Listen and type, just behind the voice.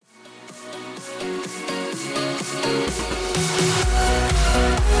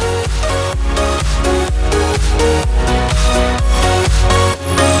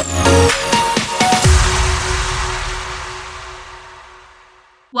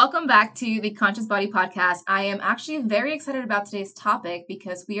Welcome back to the Conscious Body Podcast. I am actually very excited about today's topic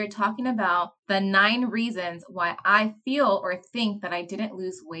because we are talking about the 9 reasons why I feel or think that I didn't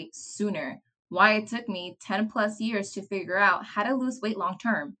lose weight sooner, why it took me 10 plus years to figure out how to lose weight long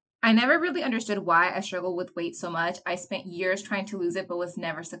term. I never really understood why I struggled with weight so much. I spent years trying to lose it, but was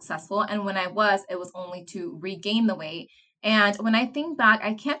never successful. And when I was, it was only to regain the weight. And when I think back,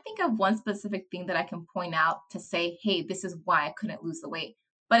 I can't think of one specific thing that I can point out to say, hey, this is why I couldn't lose the weight.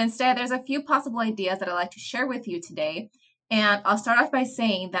 But instead, there's a few possible ideas that I'd like to share with you today. And I'll start off by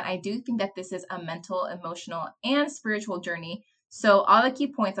saying that I do think that this is a mental, emotional, and spiritual journey. So all the key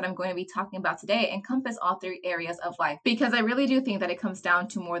points that I'm going to be talking about today encompass all 3 areas of life, because I really do think that it comes down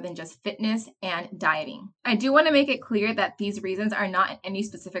to more than just fitness and dieting. I do want to make it clear that these reasons are not in any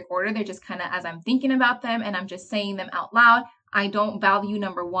specific order. They're just kind of as I'm thinking about them and I'm just saying them out loud. I don't value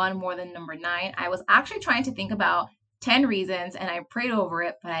number 1 more than number 9. I was actually trying to think about 10 reasons and I prayed over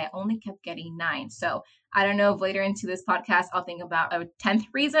it, but I only kept getting 9. So I don't know if later into this podcast, I'll think about a 10th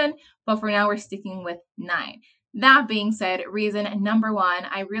reason, but for now we're sticking with 9. That being said, reason number 1,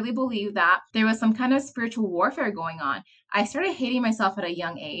 I really believe that there was some kind of spiritual warfare going on. I started hating myself at a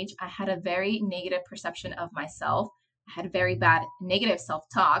young age. I had a very negative perception of myself. I had very bad negative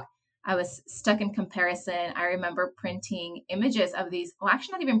self-talk. I was stuck in comparison. I remember printing images of these. Well,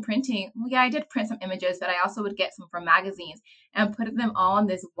 actually not even printing. Well, yeah, I did print some images, but I also would get some from magazines and put them all on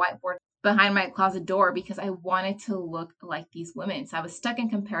this whiteboard behind my closet door because I wanted to look like these women. So I was stuck in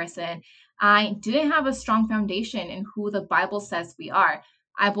comparison. I didn't have a strong foundation in who the Bible says we are.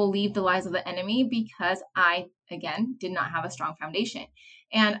 I believed the lies of the enemy because I, again, did not have a strong foundation.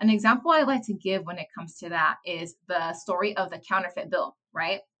 And an example I like to give when it comes to that is the story of the counterfeit bill,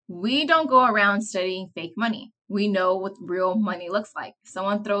 right? We don't go around studying fake money. We know what real money looks like. If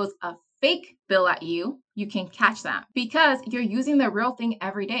someone throws a fake bill at you, you can catch that because you're using the real thing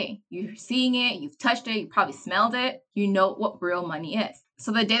every day. You're seeing it, you've touched it, you probably smelled it. You know what real money is.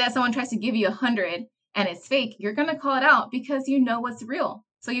 So the day that someone tries to give you 100 and it's fake, you're going to call it out because you know what's real.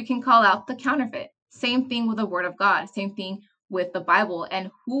 So you can call out the counterfeit. Same thing with the Word of God. Same thing with the Bible and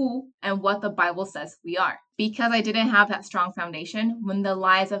who and what the Bible says we are. Because I didn't have that strong foundation, when the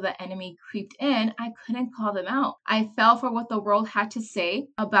lies of the enemy creeped in, I couldn't call them out. I fell for what the world had to say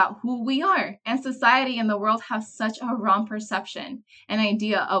about who we are. And society and the world have such a wrong perception and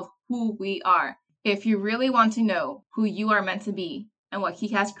idea of who we are. If you really want to know who you are meant to be and what he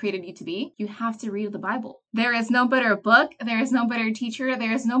has created you to be, you have to read the Bible. There is no better book. There is no better teacher.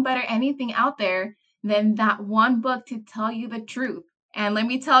 There is no better anything out there than that one book to tell you the truth. And let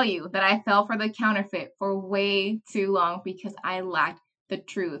me tell you that I fell for the counterfeit for way too long because I lacked the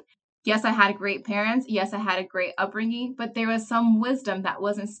truth. Yes, I had great parents. Yes, I had a great upbringing, but there was some wisdom that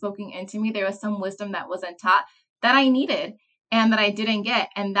wasn't spoken into me. There was some wisdom that wasn't taught that I needed and that I didn't get.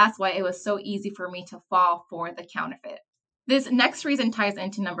 And that's why it was so easy for me to fall for the counterfeit. This next reason ties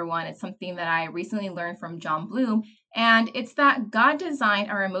into number 1. It's something that I recently learned from John Bloom, and it's that God designed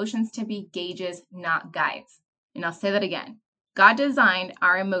our emotions to be gauges, not guides. And I'll say that again. God designed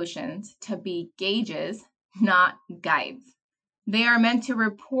our emotions to be gauges, not guides. They are meant to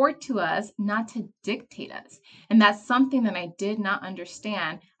report to us, not to dictate us. And that's something that I did not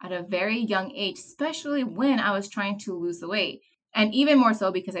understand at a very young age, especially when I was trying to lose the weight. And even more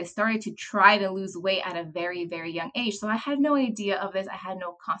so because I started to try to lose weight at a very, very young age. So I had no idea of this. I had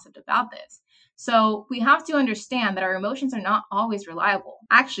no concept about this. So we have to understand that our emotions are not always reliable.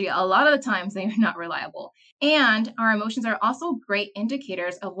 Actually, a lot of the times they are not reliable. And our emotions are also great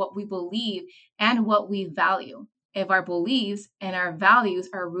indicators of what we believe and what we value. If our beliefs and our values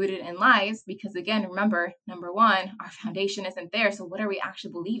are rooted in lies, because again, remember, number 1, our foundation isn't there. So what are we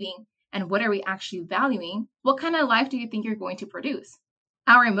actually believing? And what are we actually valuing? What kind of life do you think you're going to produce?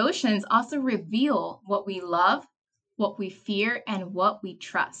 Our emotions also reveal what we love, what we fear, and what we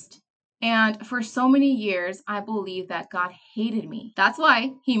trust. And for so many years, I believed that God hated me. That's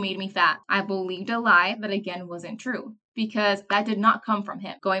why he made me fat. I believed a lie that again wasn't true because that did not come from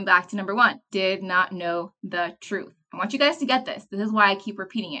him. Going back to number 1, did not know the truth. I want you guys to get this. This is why I keep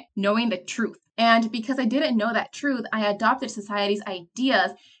repeating it. Knowing the truth. And because I didn't know that truth, I adopted society's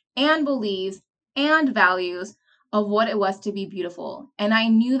ideas and beliefs and values of what it was to be beautiful. And I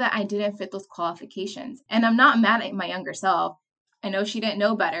knew that I didn't fit those qualifications. And I'm not mad at my younger self. I know she didn't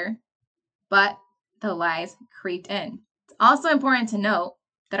know better, but the lies creeped in. It's also important to note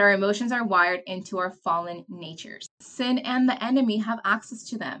that our emotions are wired into our fallen natures. Sin and the enemy have access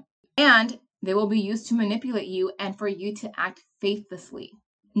to them, and they will be used to manipulate you and for you to act faithlessly.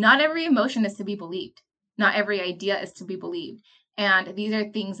 Not every emotion is to be believed. Not every idea is to be believed. And these are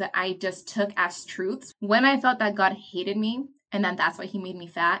things that I just took as truths. When I felt that God hated me, and then that's why he made me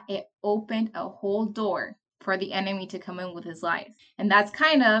fat, it opened a whole door for the enemy to come in with his lies. And that's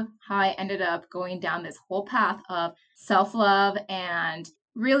kind of how I ended up going down this whole path of self-love and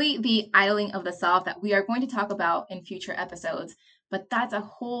really the idling of the self that we are going to talk about in future episodes. But that's a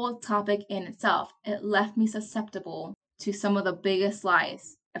whole topic in itself. It left me susceptible to some of the biggest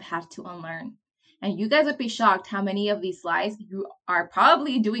lies I've had to unlearn. And you guys would be shocked how many of these lies you are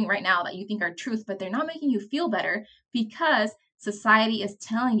probably doing right now that you think are truth, but they're not making you feel better because society is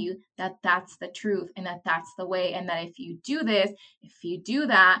telling you that that's the truth and that that's the way. And that if you do this, if you do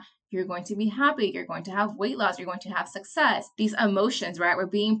that, you're going to be happy. You're going to have weight loss. You're going to have success. These emotions, right? We're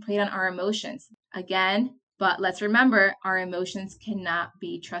being played on our emotions again. But let's remember, our emotions cannot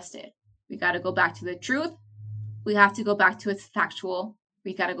be trusted. We got to go back to the truth. We have to go back to its factual.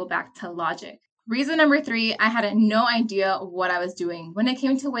 We got to go back to logic. Reason number 3, I had no idea what I was doing. When it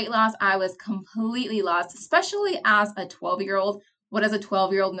came to weight loss, I was completely lost, especially as a 12-year-old. What does a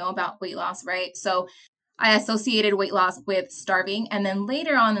 12-year-old know about weight loss, right? So I associated weight loss with starving. And then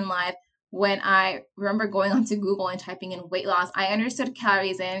later on in life, when I remember going onto Google and typing in weight loss, I understood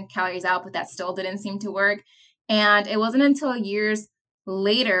calories in, calories out, but that still didn't seem to work. And it wasn't until years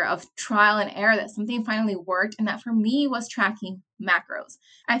later of trial and error that something finally worked, and that for me was tracking macros.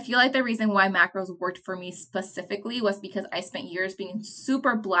 I feel like the reason why macros worked for me specifically was because I spent years being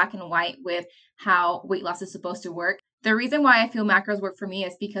super black and white with how weight loss is supposed to work. The reason why I feel macros work for me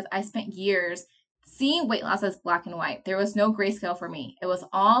is because I spent years seeing weight loss as black and white. There was no grayscale for me. It was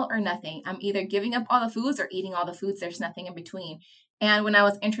all or nothing. I'm either giving up all the foods or eating all the foods. There's nothing in between. And when I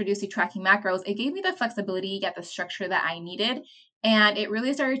was introduced to tracking macros, it gave me the flexibility, yet the structure that I needed. And it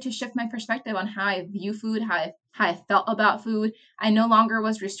really started to shift my perspective on how I view food, how I felt about food. I no longer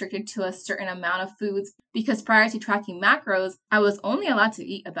was restricted to a certain amount of foods because prior to tracking macros, I was only allowed to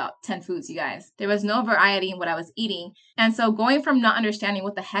eat about 10 foods, you guys. There was no variety in what I was eating. And so going from not understanding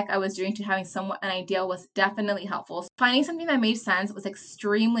what the heck I was doing to having somewhat an idea was definitely helpful. Finding something that made sense was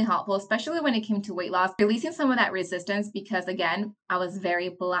extremely helpful, especially when it came to weight loss, releasing some of that resistance because, again, I was very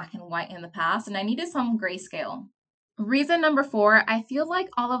black and white in the past and I needed some grayscale. Reason number 4, I feel like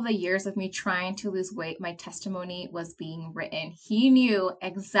all of the years of me trying to lose weight, my testimony was being written. He knew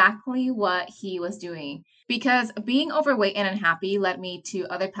exactly what he was doing because being overweight and unhappy led me to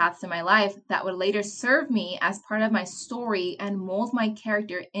other paths in my life that would later serve me as part of my story and mold my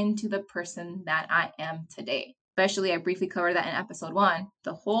character into the person that I am today. Especially, I briefly covered that in episode 1,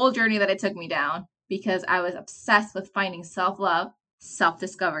 the whole journey that it took me down because I was obsessed with finding self-love,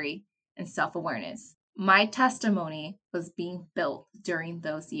 self-discovery, and self-awareness. My testimony was being built during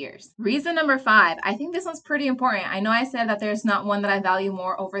those years. Reason number 5, I think this one's pretty important. I know I said that there's not one that I value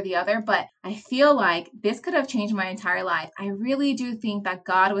more over the other, but I feel like this could have changed my entire life. I really do think that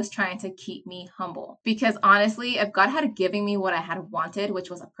God was trying to keep me humble because honestly, if God had given me what I had wanted, which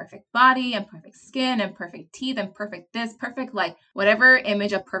was a perfect body and perfect skin and perfect teeth and perfect this, perfect like whatever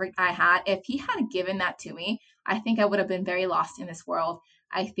image of perfect I had, if he had given that to me, I think I would have been very lost in this world.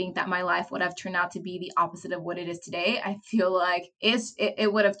 I think that my life would have turned out to be the opposite of what it is today. I feel like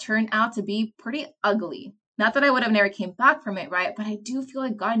it would have turned out to be pretty ugly. Not that I would have never came back from it, right? But I do feel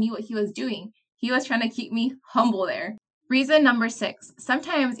like God knew what he was doing. He was trying to keep me humble there. Reason number 6,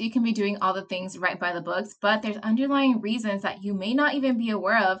 sometimes you can be doing all the things right by the books, but there's underlying reasons that you may not even be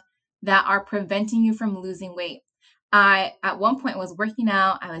aware of that are preventing you from losing weight. I, at one point, was working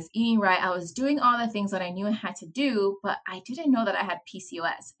out, I was eating right, I was doing all the things that I knew I had to do, but I didn't know that I had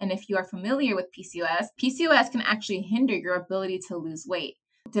PCOS. And if you are familiar with PCOS can actually hinder your ability to lose weight.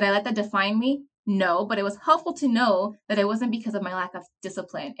 Did I let that define me? No, but it was helpful to know that it wasn't because of my lack of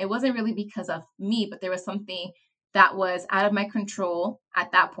discipline. It wasn't really because of me, but there was something that was out of my control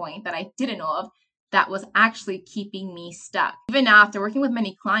at that point that I didn't know of that was actually keeping me stuck. Even now, after working with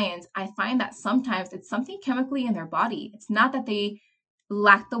many clients, I find that sometimes it's something chemically in their body. It's not that they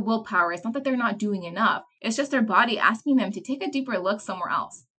lack the willpower. It's not that they're not doing enough. It's just their body asking them to take a deeper look somewhere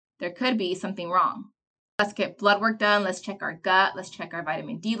else. There could be something wrong. Let's get blood work done. Let's check our gut. Let's check our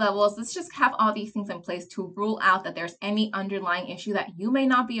vitamin D levels. Let's just have all these things in place to rule out that there's any underlying issue that you may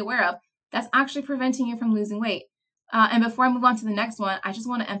not be aware of that's actually preventing you from losing weight. And before I move on to the next one, I just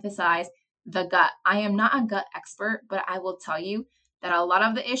want to emphasize the gut. I am not a gut expert, but I will tell you that a lot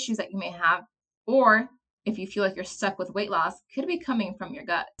of the issues that you may have, or if you feel like you're stuck with weight loss, could be coming from your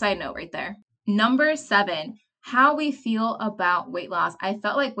gut. Side note right there. Number 7, how we feel about weight loss. I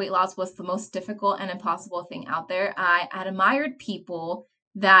felt like weight loss was the most difficult and impossible thing out there. I admired people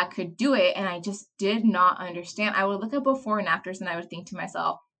that could do it, and I just did not understand. I would look at before and afters, and I would think to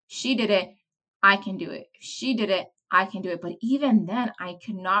myself, she did it, I can do it. If she did it, I can do it. But even then, I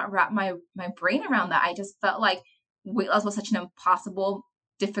could not wrap my brain around that. I just felt like weight loss was such an impossible,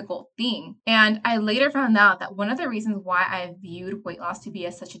 difficult thing. And I later found out that one of the reasons why I viewed weight loss to be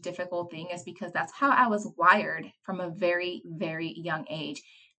as such a difficult thing is because that's how I was wired from a very, very young age.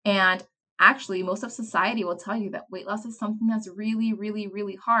 And actually, most of society will tell you that weight loss is something that's really, really,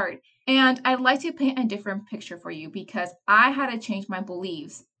 really hard. And I'd like to paint a different picture for you because I had to change my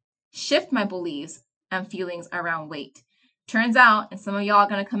beliefs, shift my beliefs and feelings around weight. Turns out, and some of y'all are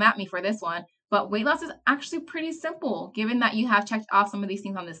going to come at me for this one, but weight loss is actually pretty simple, given that you have checked off some of these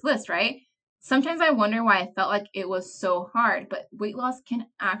things on this list, right? Sometimes I wonder why I felt like it was so hard, but weight loss can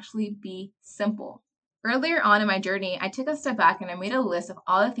actually be simple. Earlier on in my journey, I took a step back and I made a list of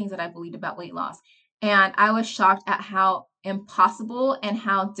all the things that I believed about weight loss. And I was shocked at how impossible and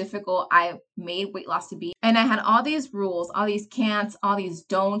how difficult I made weight loss to be. And I had all these rules, all these can'ts, all these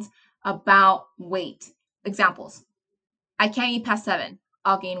don'ts about weight. Examples. I can't eat past 7,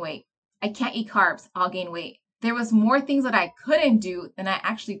 I'll gain weight. I can't eat carbs, I'll gain weight. There was more things that I couldn't do than I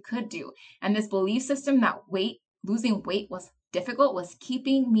actually could do. And this belief system that losing weight was difficult was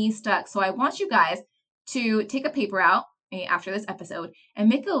keeping me stuck. So I want you guys to take a paper out after this episode and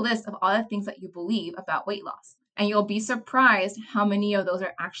make a list of all the things that you believe about weight loss. And you'll be surprised how many of those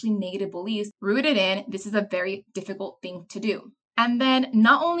are actually negative beliefs rooted in this is a very difficult thing to do. And then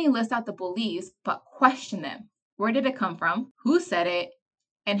not only list out the beliefs, but question them. Where did it come from? Who said it?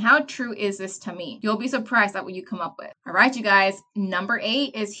 And how true is this to me? You'll be surprised at what you come up with. All right, you guys, number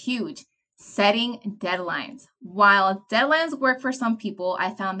 8 is huge. Setting deadlines. While deadlines work for some people,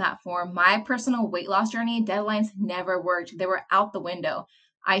 I found that for my personal weight loss journey, deadlines never worked. They were out the window.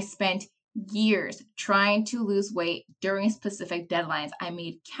 I spent years trying to lose weight during specific deadlines. I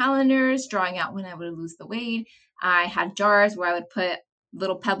made calendars drawing out when I would lose the weight. I had jars where I would put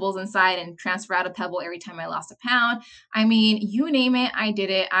little pebbles inside and transfer out a pebble every time I lost a pound. I mean, you name it, I did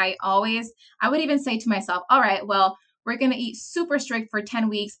it. I would even say to myself, all right, well, we're going to eat super strict for 10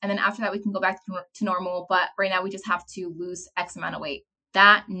 weeks. And then after that, we can go back to normal. But right now we just have to lose X amount of weight.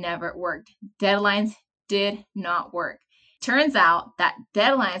 That never worked. Deadlines did not work. Turns out that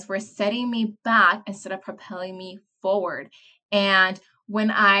deadlines were setting me back instead of propelling me forward. And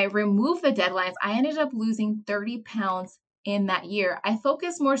when I removed the deadlines, I ended up losing 30 pounds in that year. I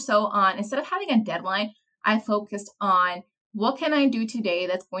focused more so on, instead of having a deadline, I focused on what can I do today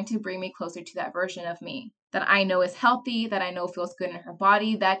that's going to bring me closer to that version of me that I know is healthy, that I know feels good in her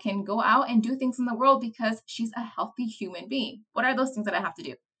body, that can go out and do things in the world because she's a healthy human being. What are those things that I have to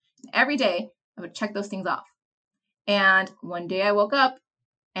do? Every day, I would check those things off. And one day I woke up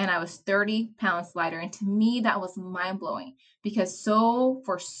and I was 30 pounds lighter. And to me, that was mind blowing because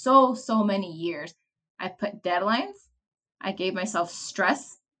for so many years, I put deadlines. I gave myself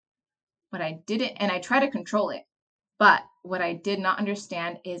stress, but I didn't, and I try to control it. But what I did not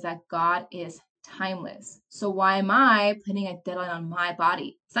understand is that God is timeless. So why am I putting a deadline on my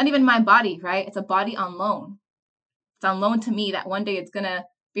body? It's not even my body, right? It's a body on loan. It's on loan to me that one day it's going to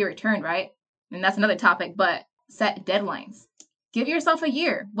be returned, right? And that's another topic, but set deadlines. Give yourself a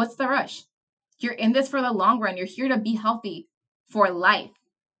year. What's the rush? You're in this for the long run. You're here to be healthy for life.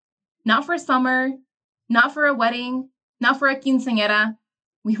 Not for summer, not for a wedding, not for a quinceañera.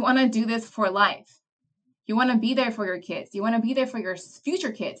 We want to do this for life. You want to be there for your kids. You want to be there for your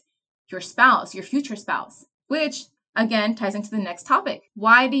future kids, your spouse, your future spouse, which again ties into the next topic.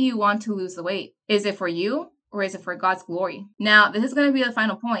 Why do you want to lose the weight? Is it for you or is it for God's glory? Now, this is going to be the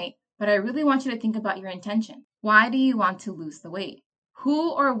final point, but I really want you to think about your intention. Why do you want to lose the weight?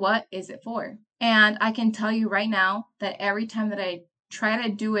 Who or what is it for? And I can tell you right now that every time that I try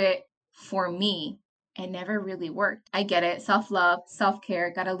to do it for me, it never really worked. I get it. Self-love,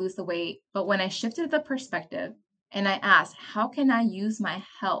 self-care, gotta lose the weight. But when I shifted the perspective and I asked, how can I use my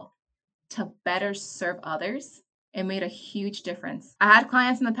health to better serve others? It made a huge difference. I had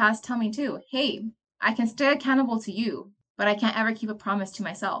clients in the past tell me too, hey, I can stay accountable to you, but I can't ever keep a promise to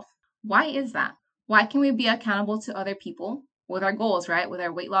myself. Why is that? Why can we be accountable to other people with our goals, right? With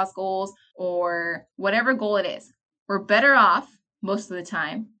our weight loss goals or whatever goal it is. We're better off most of the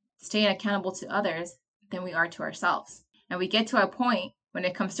time staying accountable to others than we are to ourselves. And we get to a point when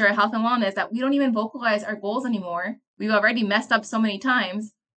it comes to our health and wellness that we don't even vocalize our goals anymore. We've already messed up so many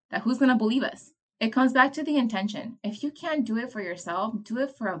times that who's going to believe us? It comes back to the intention. If you can't do it for yourself, do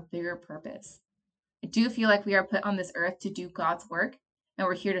it for a bigger purpose. I do feel like we are put on this earth to do God's work and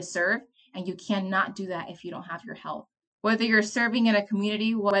we're here to serve. And you cannot do that if you don't have your health. Whether you're serving in a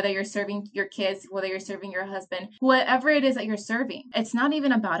community, whether you're serving your kids, whether you're serving your husband, whatever it is that you're serving, it's not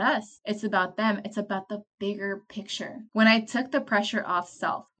even about us. It's about them. It's about the bigger picture. When I took the pressure off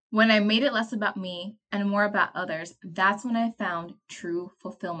self, when I made it less about me and more about others, that's when I found true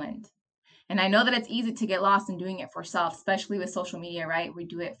fulfillment. And I know that it's easy to get lost in doing it for self, especially with social media, right? We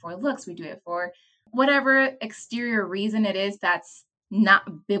do it for looks, we do it for whatever exterior reason it is that's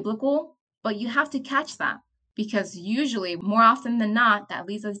not biblical, but you have to catch that because usually, more often than not, that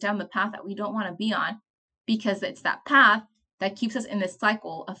leads us down the path that we don't want to be on because it's that path that keeps us in this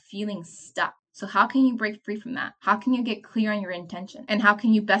cycle of feeling stuck. So how can you break free from that? How can you get clear on your intention? And how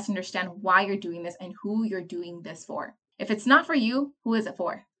can you best understand why you're doing this and who you're doing this for? If it's not for you, who is it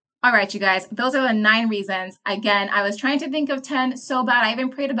for? All right, you guys, those are the 9 reasons. Again, I was trying to think of 10 so bad. I even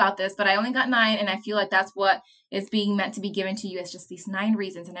prayed about this, but I only got 9. And I feel like that's what is being meant to be given to you as just these 9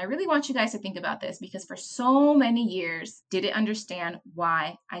 reasons. And I really want you guys to think about this because for so many years, didn't understand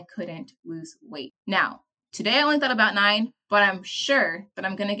why I couldn't lose weight. Now, today I only thought about 9, but I'm sure that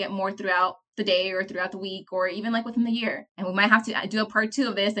I'm going to get more throughout the day or throughout the week or even like within the year. And we might have to do a part 2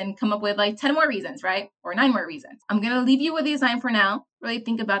 of this and come up with like 10 more reasons, right? Or 9 more reasons. I'm going to leave you with these 9 for now. Really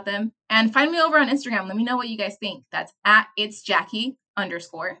think about them and find me over on Instagram. Let me know what you guys think. That's at itsjackie_.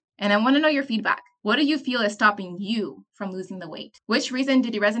 And I want to know your feedback. What do you feel is stopping you from losing the weight? Which reason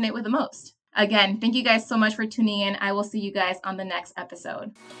did you resonate with the most? Again, thank you guys so much for tuning in. I will see you guys on the next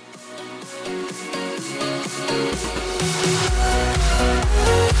episode.